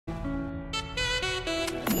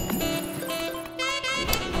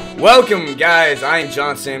Welcome, guys. I am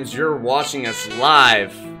John Sims. You're watching us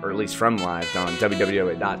live, or at least from live, on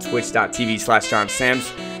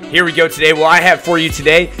www.twitch.tv/JohnSims. Here we go today. What I have for you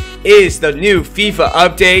today is the new FIFA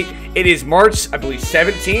update. It is March, I believe,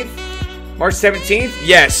 17th. March 17th?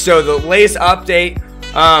 Yes, so the latest update.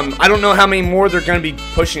 I don't know how many more they're going to be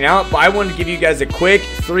pushing out, but I wanted to give you guys a quick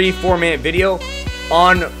 3-4 minute video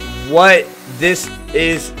on what this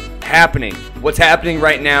is happening. What's happening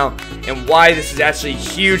right now and why this is actually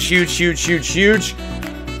huge.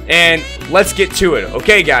 And let's get to it.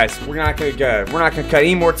 Okay, guys, we're not gonna cut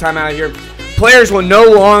any more time out here. Players will no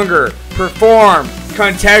longer perform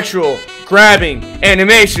contextual grabbing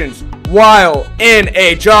animations while in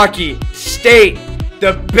a jockey state.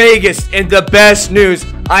 The biggest and the best news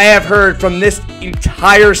I have heard from this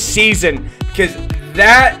entire season, because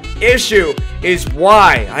that issue is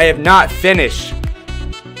why I have not finished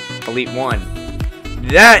Elite 1.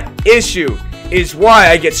 That issue is why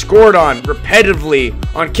I get scored on repetitively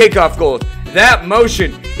on kickoff goals. That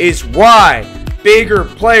motion is why bigger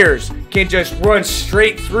players can just run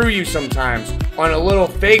straight through you sometimes on a little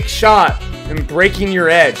fake shot and breaking your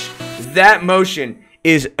edge. That motion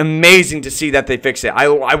is amazing to see that they fix it. I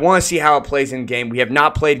want to see how it plays in game. We have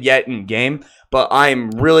not played yet in game, but I am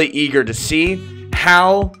really eager to see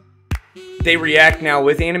how they react now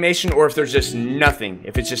with animation, or if there's just nothing.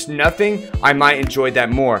 If it's just nothing, I might enjoy that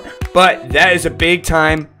more. But that is a big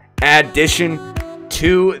time addition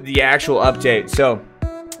to the actual update, so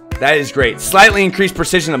that is great. Slightly increased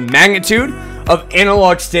precision of magnitude of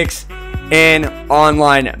analog sticks in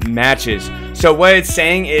online matches. So what it's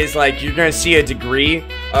saying is, like, you're gonna see a degree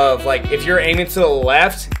of, like, if you're aiming to the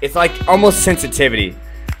left, it's like almost sensitivity.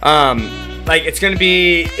 Like it's gonna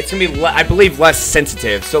be I believe less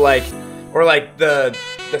sensitive. So like, or like the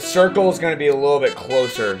circle is going to be a little bit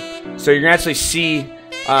closer, so you're going to actually see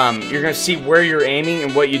where you're aiming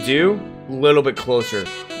and what you do a little bit closer,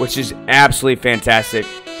 which is absolutely fantastic.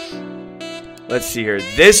 Let's see here.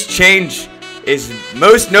 This change is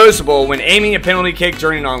most noticeable when aiming a penalty kick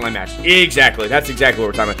during an online match. Exactly, that's exactly what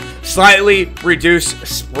we're talking about. Slightly reduced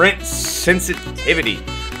sprint sensitivity.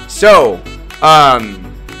 So I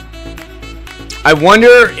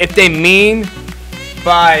wonder if they mean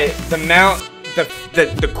by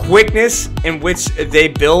the quickness in which they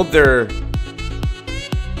build their.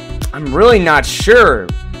 I'm really not sure.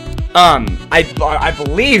 I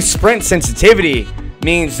believe sprint sensitivity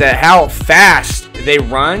means that how fast they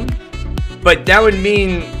run, but that would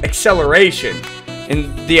mean acceleration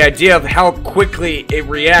and the idea of how quickly it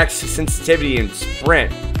reacts to sensitivity and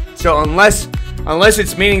sprint. So unless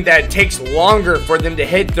it's meaning that it takes longer for them to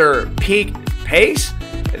hit their peak pace,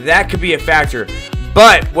 that could be a factor.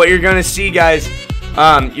 But what you're going to see, guys,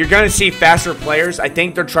 you're going to see faster players. I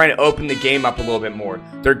think they're trying to open the game up a little bit more.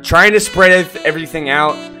 They're trying to spread everything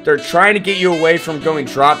out. They're trying to get you away from going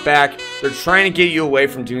drop back. They're trying to get you away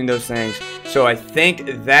from doing those things. So I think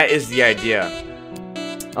that is the idea.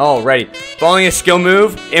 Alrighty. Following a skill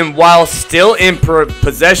move, and while still in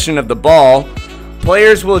possession of the ball,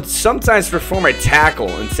 players will sometimes perform a tackle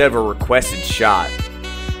instead of a requested shot.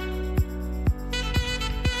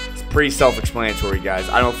 Pretty self-explanatory, guys.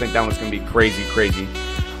 I don't think that one's gonna be crazy.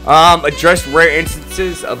 Address rare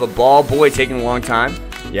instances of a ball boy taking a long time.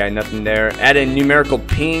 Yeah, nothing there. Add a numerical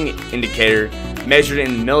ping indicator measured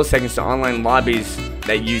in milliseconds to online lobbies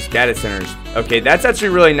that use data centers. Okay, that's actually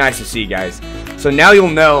really nice to see, guys. So now you'll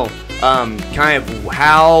know kind of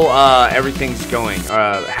how everything's going,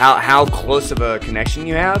 how close of a connection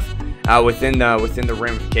you have within the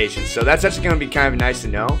ramifications. So that's actually going to be kind of nice to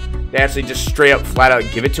know. They actually just straight up flat out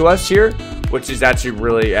give it to us here, which is actually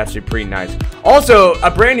pretty nice. Also, a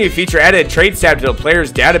brand new feature added a traits tab to the player's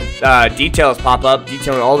data details pop up,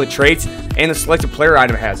 detailing all the traits and the selected player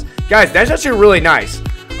item has. Guys, that's actually really nice.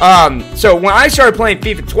 So when I started playing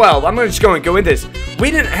FIFA 12, I'm just going to go into this. We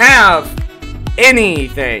didn't have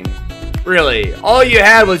anything, really. All you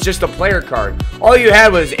had was just a player card. All you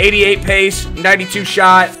had was 88 pace, 92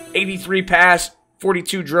 shot, 83 pass,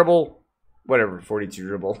 42 dribble. Whatever, 42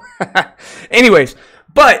 dribble. Anyways,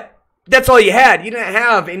 but that's all you had. You didn't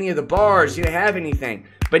have any of the bars. You didn't have anything.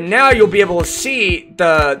 But now you'll be able to see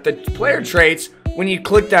the player traits when you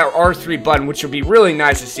click that R3 button, which will be really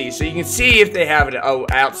nice to see. So you can see if they have an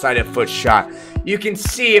outside of foot shot. You can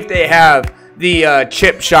see if they have the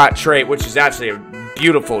chip shot trait, which is actually a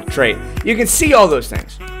beautiful trait. You can see all those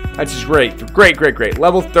things. That's just great. Great.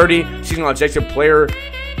 Level 30, seasonal objective player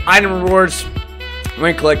item rewards.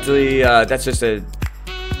 When collectively, that's just a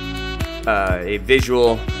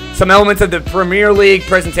visual. Some elements of the Premier League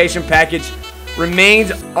presentation package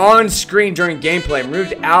remains on screen during gameplay.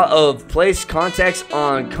 Moved out of place context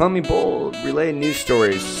on coming bold related news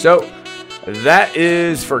stories. So that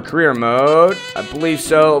is for career mode. I believe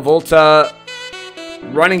so. Volta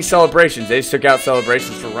running celebrations. They just took out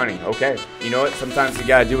celebrations for running. Okay. You know what? Sometimes you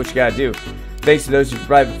gotta do what you gotta do. Thanks to those who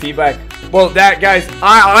provided feedback. Well, that guys,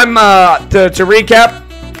 to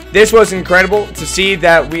recap, this was incredible to see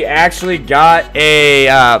that we actually got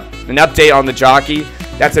an update on the jockey.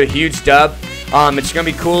 That's a huge dub. It's gonna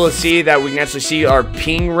be cool to see that we can actually see our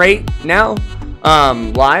ping rate now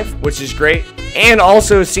live, which is great, and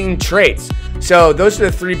also seeing traits. So those are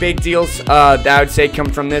the 3 big deals that I would say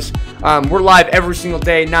come from this. We're live every single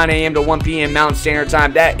day, 9 a.m. to 1 p.m. Mountain Standard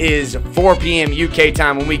Time. That is 4 p.m. UK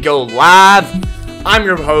time when we go live. I'm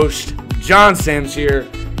your host, John Sims here.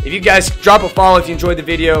 If you guys drop a follow if you enjoyed the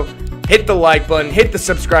video, hit the like button, hit the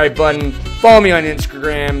subscribe button, follow me on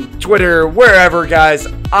Instagram, Twitter, wherever, guys.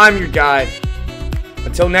 I'm your guy.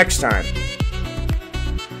 Until next time,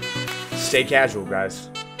 stay casual, guys.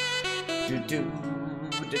 Do, do,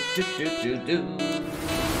 do, do, do, do, do.